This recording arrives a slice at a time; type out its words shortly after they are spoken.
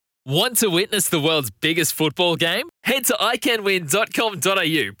Want to witness the world's biggest football game? Head to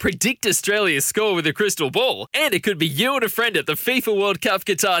iCanWin.com.au, predict Australia's score with a crystal ball, and it could be you and a friend at the FIFA World Cup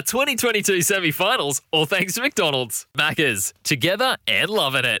Qatar 2022 semi-finals, all thanks to McDonald's. Maccas, together and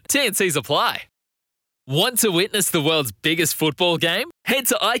loving it. TNCs apply. Want to witness the world's biggest football game? Head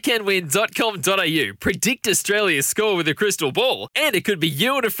to iCanWin.com.au, predict Australia's score with a crystal ball, and it could be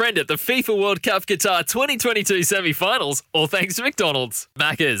you and a friend at the FIFA World Cup Qatar 2022 semi-finals, all thanks to McDonald's.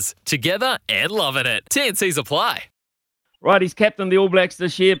 Maccas, together and loving it. TNCs apply. Right, he's captained the All Blacks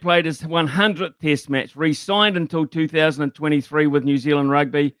this year, played his 100th Test match, re-signed until 2023 with New Zealand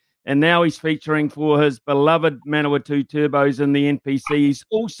Rugby, and now he's featuring for his beloved Manawatu Turbos in the NPC. He's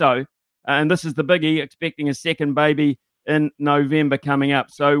also, and this is the biggie, expecting a second baby in November coming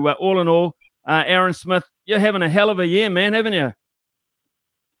up. So all in all, Aaron Smith, you're having a hell of a year, man, haven't you?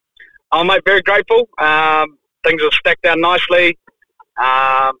 Oh, mate, very grateful. Things have stacked out nicely.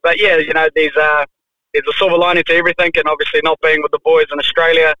 But yeah, you know, there's a silver lining to everything, and obviously not being with the boys in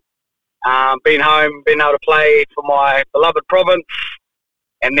Australia, being home, being able to play for my beloved province,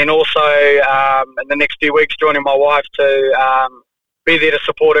 and then also in the next few weeks joining my wife to be there to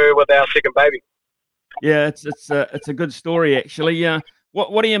support her with our second baby. Yeah, it's a good story, actually.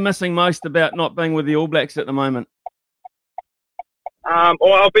 What are you missing most about not being with the All Blacks at the moment?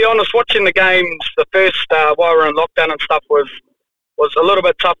 Well, I'll be honest, watching the games, the first, while we were in lockdown and stuff, was a little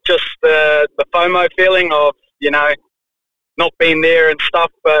bit tough, just the FOMO feeling of, you know, not being there and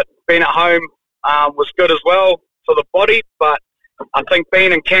stuff, but being at home was good as well for the body. But I think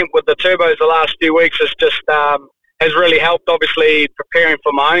being in camp with the Turbos the last few weeks has just has really helped, obviously, preparing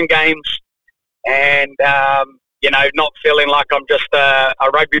for my own games and, you know, not feeling like I'm just a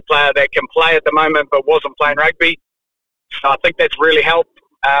rugby player that can play at the moment but wasn't playing rugby. So I think that's really helped.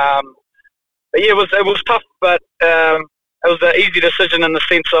 But yeah, it was tough, but it was an easy decision in the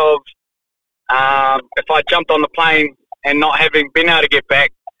sense of if I jumped on the plane and not having been able to get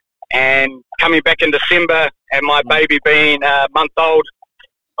back and coming back in December and my baby being a month old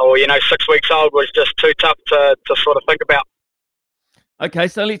or, you know, 6 weeks old was just too tough to sort of think about. Okay,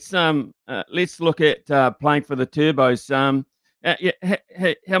 so let's look at playing for the Turbos.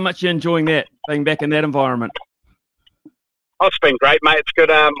 How much are you enjoying that, being back in that environment? Oh, it's been great, mate. It's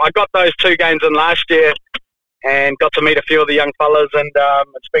good. I got those 2 games in last year and got to meet a few of the young fellas, and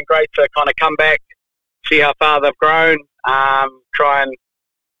it's been great to kind of come back, see how far they've grown, try and,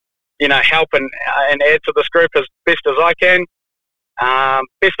 you know, help and add to this group as best as I can.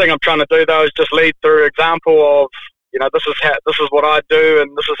 Best thing I'm trying to do, though, is just lead through example of, you know, this is what I do,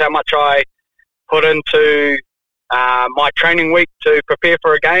 and this is how much I put into my training week to prepare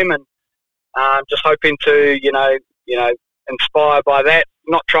for a game, and just hoping to, you know, inspire by that.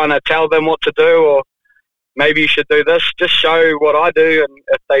 Not trying to tell them what to do or maybe you should do this. Just show what I do, and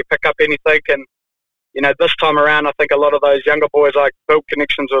if they pick up anything. And you know, this time around, I think a lot of those younger boys I built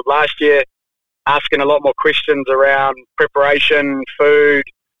connections with last year, asking a lot more questions around preparation, food,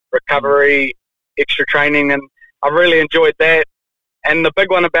 recovery, extra training, and I really enjoyed that. And the big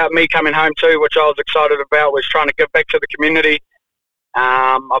one about me coming home too, which I was excited about, was trying to give back to the community.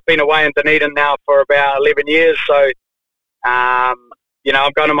 I've been away in Dunedin now for about 11 years, so you know,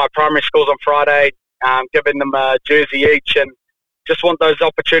 I'm going to my primary schools on Friday, giving them a jersey each, and just want those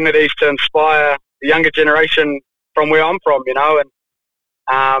opportunities to inspire the younger generation from where I'm from, you know.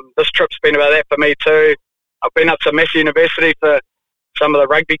 And this trip's been about that for me too. I've been up to Massey University for some of the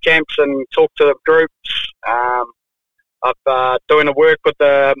rugby camps and talked to the groups. I've doing the work with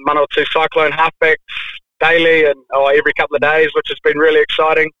the Manawatu Cyclone halfbacks daily and every couple of days, which has been really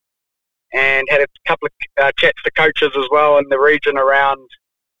exciting. And had a couple of chats to coaches as well in the region around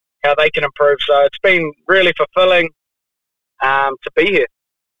how they can improve. So it's been really fulfilling to be here.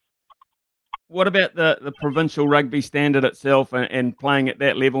 What about the provincial rugby standard itself and playing at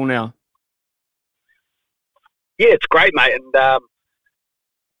that level now? Yeah, it's great, mate. And,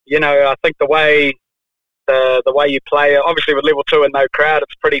 you know, I think the way you play, obviously with level 2 and no crowd,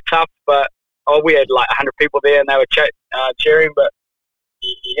 it's pretty tough. But we had like 100 people there and they were cheering. But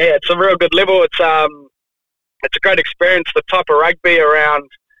yeah, it's a real good level. It's a great experience. The type of rugby around,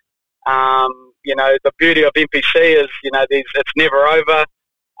 you know, the beauty of NPC is, you know, it's never over.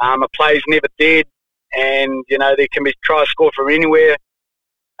 A play's never dead, and you know there can be try score from anywhere.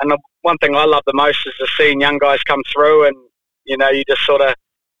 And the one thing I love the most is just seeing young guys come through, and you know you just sort of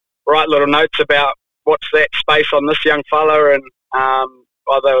write little notes about what's that space on this young fella, and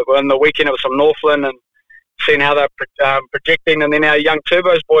on the weekend it was from Northland, and seeing how they're projecting, and then our young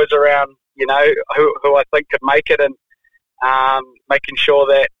Turbos boys around, you know, who I think could make it, and making sure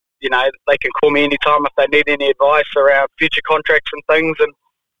that, you know, they can call me anytime if they need any advice around future contracts and things. And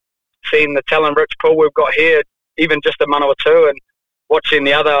seeing the talent-rich pool we've got here, even just in Manawatu, and watching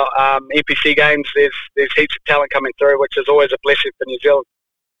the other NPC games, there's heaps of talent coming through, which is always a blessing for New Zealand.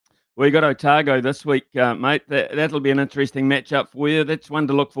 Well, you got Otago this week, mate. That'll be an interesting matchup for you. That's one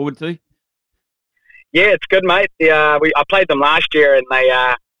to look forward to. Yeah, it's good, mate. I played them last year, and they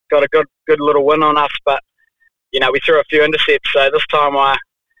got a good little win on us. But we threw a few intercepts, so this time I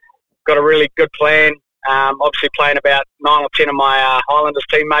got a really good plan. Obviously, playing about 9 or 10 of my Highlanders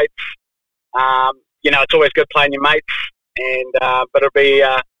teammates. It's always good playing your mates, and but it'll be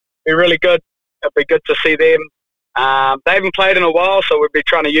really good. It'll be good to see them. They haven't played in a while, so we'll be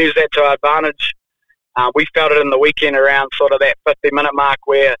trying to use that to our advantage. We felt it in the weekend around sort of that 50-minute mark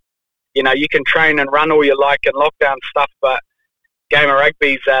where, you can train and run all you like in lockdown stuff, but game of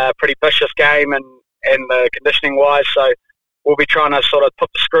rugby's a pretty vicious game and the conditioning-wise, so we'll be trying to sort of put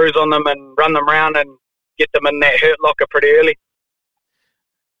the screws on them and run them around and get them in that hurt locker pretty early.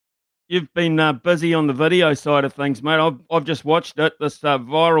 You've been busy on the video side of things, mate. I've just watched it, this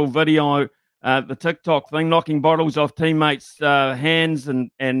viral video, the TikTok thing, knocking bottles off teammates' hands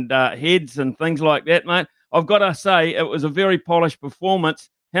and heads and things like that, mate. I've got to say, it was a very polished performance.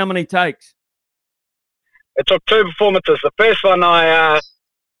 How many takes? It took 2 performances. The first one, the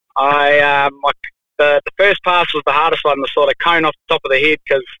first pass was the hardest one, the sort of cone off the top of the head,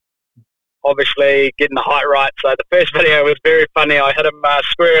 because obviously getting the height right. So the first video was very funny. I hit him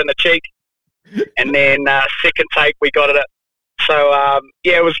square in the cheek, and then second take we got it. So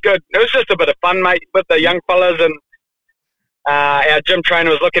it was good. It was just a bit of fun, mate, with the young fellas, and our gym trainer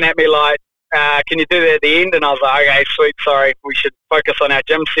was looking at me like, can you do that at the end? And I was like, okay, sweet, sorry, we should focus on our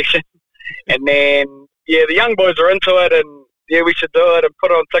gym session. And then, the young boys are into it, and we should do it and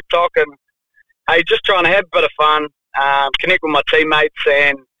put it on TikTok, and hey, just trying to have a bit of fun, connect with my teammates,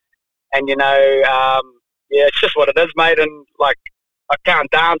 and it's just what it is, mate. And like, I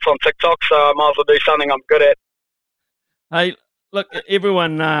can't dance on TikTok, so I might as well do something I'm good at. Hey, look,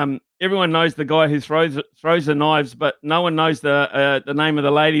 everyone knows the guy who throws the knives, but no one knows the name of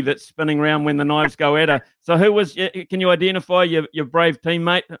the lady that's spinning around when the knives go at her. So who was? Can you identify your brave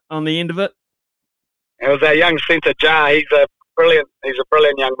teammate on the end of it? It was our young centre, Jar. He's a brilliant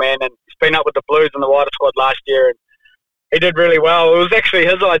young man, and he's been up with the Blues in the wider squad last year, and he did really well. It was actually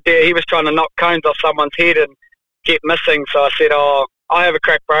his idea. He was trying to knock cones off someone's head and kept missing. So I said, I'll have a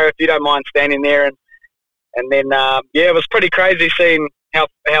crack, bro, if you don't mind standing there. And then, it was pretty crazy seeing how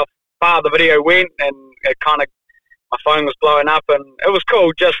far the video went, and it kind of, my phone was blowing up, and it was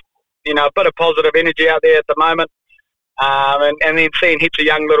cool, just, a bit of positive energy out there at the moment. And then seeing heaps of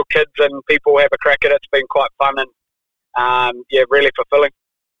young little kids and people have a crack at it's been quite fun and, really fulfilling.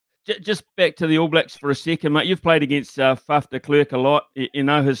 Just back to the All Blacks for a second, mate. You've played against Faf de Klerk a lot. You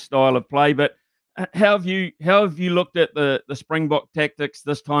know his style of play, but how have you looked at the Springbok tactics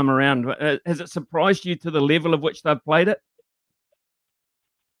this time around? Has it surprised you to the level of which they've played it?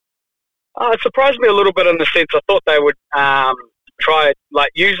 It surprised me a little bit in the sense I thought they would try,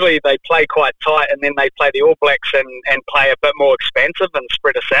 like usually they play quite tight and then they play the All Blacks and play a bit more expansive and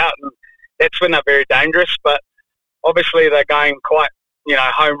spread us out, and that's when they're very dangerous. But obviously they're going quite,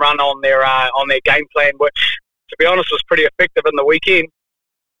 home run on their game plan, which to be honest was pretty effective in the weekend,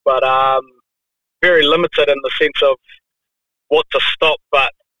 but very limited in the sense of what to stop.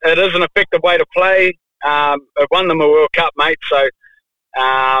 But it is an effective way to play. It won them a World Cup, mate, so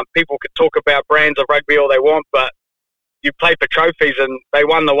people could talk about brands of rugby all they want, but you play for trophies, and they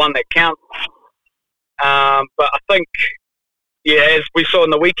won the one that counts. But I think, as we saw in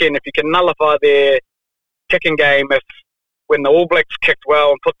the weekend, if you can nullify their kicking game, when the All Blacks kicked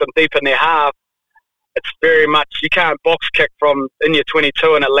well and put them deep in their half, it's very much, you can't box kick from in your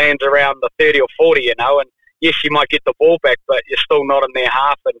 22 and it lands around the 30 or 40, and yes, you might get the ball back, but you're still not in their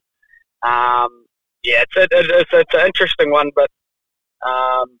half. And it's an interesting one, but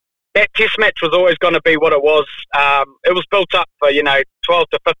that test match was always going to be what it was. It was built up for 12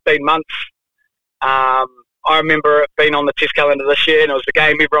 to 15 months. I remember it being on the test calendar this year, and it was the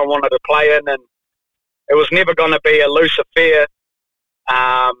game everyone wanted to play in, and it was never going to be a loose affair.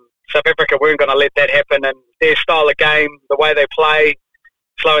 South Africa weren't going to let that happen, and their style of game, the way they play,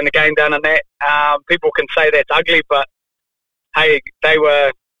 slowing the game down, and that people can say that's ugly, but hey, they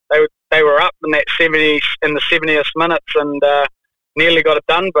were up in that 70s in the 70th minutes and nearly got it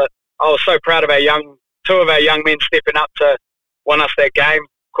done. But I was so proud of two of our young men stepping up to win us that game.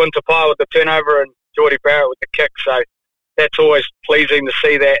 Quinn Tupai with the turnover and Geordie Barrett with the kick. So that's always pleasing to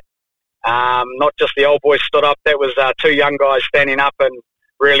see that. Not just the old boys stood up. That was two young guys standing up and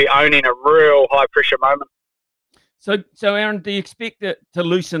really owning a real high-pressure moment. So Aaron, do you expect it to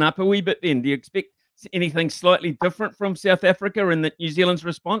loosen up a wee bit then? Do you expect anything slightly different from South Africa and the New Zealand's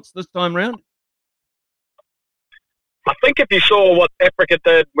response this time round? I think if you saw what Africa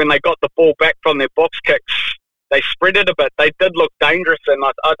did when they got the ball back from their box kicks, they spread it a bit. They did look dangerous, and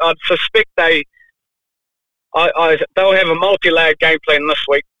I'd suspect they'll have a multi-layered game plan this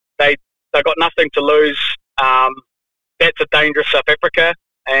week. They got nothing to lose. That's a dangerous South Africa,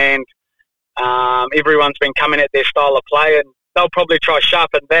 and everyone's been coming at their style of play, and they'll probably try to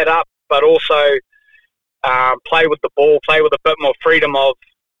sharpen that up, but also play with the ball, play with a bit more freedom of,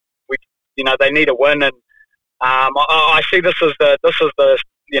 they need a win, and I see this as the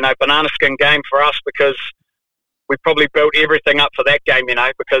banana skin game for us, because we probably built everything up for that game,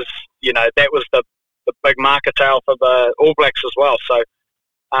 because that was the big marker tail for the All Blacks as well. So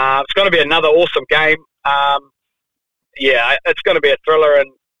it's going to be another awesome game. It's going to be a thriller,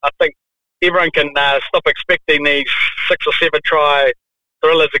 and I think everyone can stop expecting these 6 or 7 try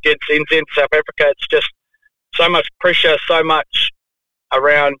thrillers against NZ South Africa. It's just so much pressure, so much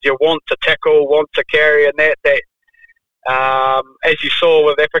around your want to tackle, want to carry, and that as you saw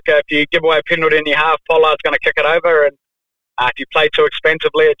with Africa, if you give away a penalty in your half, Pollard's going to kick it over, and if you play too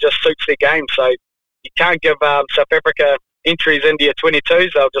expensively, it just suits their game. So you can't give South Africa entries into your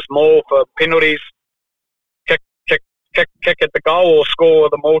 22s. They'll just maul for penalties, kick at the goal, or score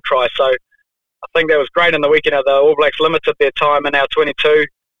with a maul try. So I think that was great in the weekend. The All Blacks limited their time in our 22,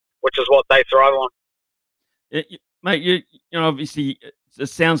 which is what they thrive on. Mate, you obviously it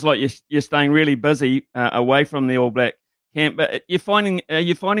sounds like you're staying really busy away from the All Black camp, but are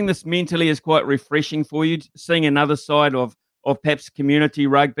you finding this mentally is quite refreshing for you, seeing another side of perhaps community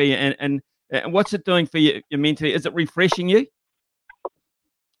rugby, and what's it doing for you mentally? Is it refreshing you?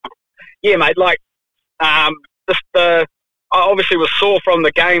 Yeah, mate. Like, I obviously was sore from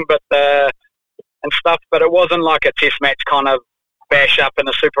the game, but and stuff, but it wasn't like a test match kind of bash up and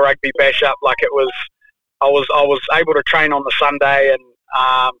a Super Rugby bash up. Like it was, I was able to train on the Sunday and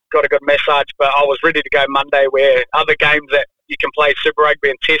got a good massage, but I was ready to go Monday, where other games that you can play Super Rugby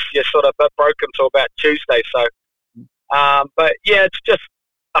and test, you're sort of a bit broken till about Tuesday. So, but yeah, it's just,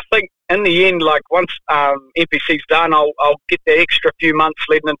 I think in the end, like once NPC's done, I'll get the extra few months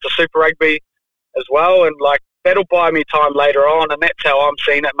leading into Super Rugby as well, and like that'll buy me time later on, and that's how I'm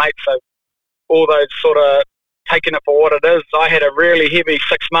seeing it, mate. So all those sort of taking it for what it is. I had a really heavy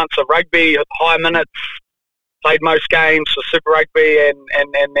 6 months of rugby, high minutes, played most games for Super Rugby, and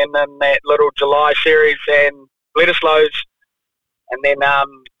then in that little July series and Bledisloe's, and then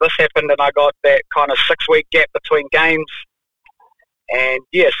this happened, and I got that kind of 6-week gap between games. And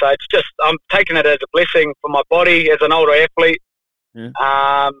yeah, so it's just, I'm taking it as a blessing for my body as an older athlete. Yeah.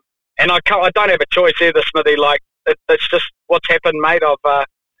 And I don't have a choice either, Smithy. Like, it's just what's happened, mate. I've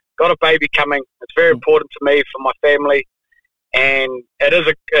got a baby coming. It's very important to me, for my family. And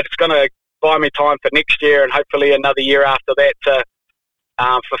it's going to buy me time for next year, and hopefully another year after that to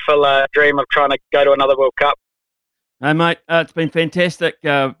fulfill a dream of trying to go to another World Cup. Hey, mate, it's been fantastic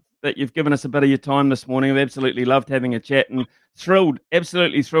that you've given us a bit of your time this morning. I've absolutely loved having a chat, and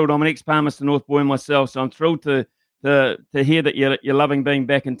absolutely thrilled. I'm an ex-Palmerston North boy myself, so I'm thrilled to hear that you're loving being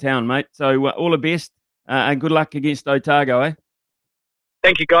back in town, mate. So all the best and good luck against Otago, eh?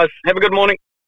 Thank you, guys. Have a good morning.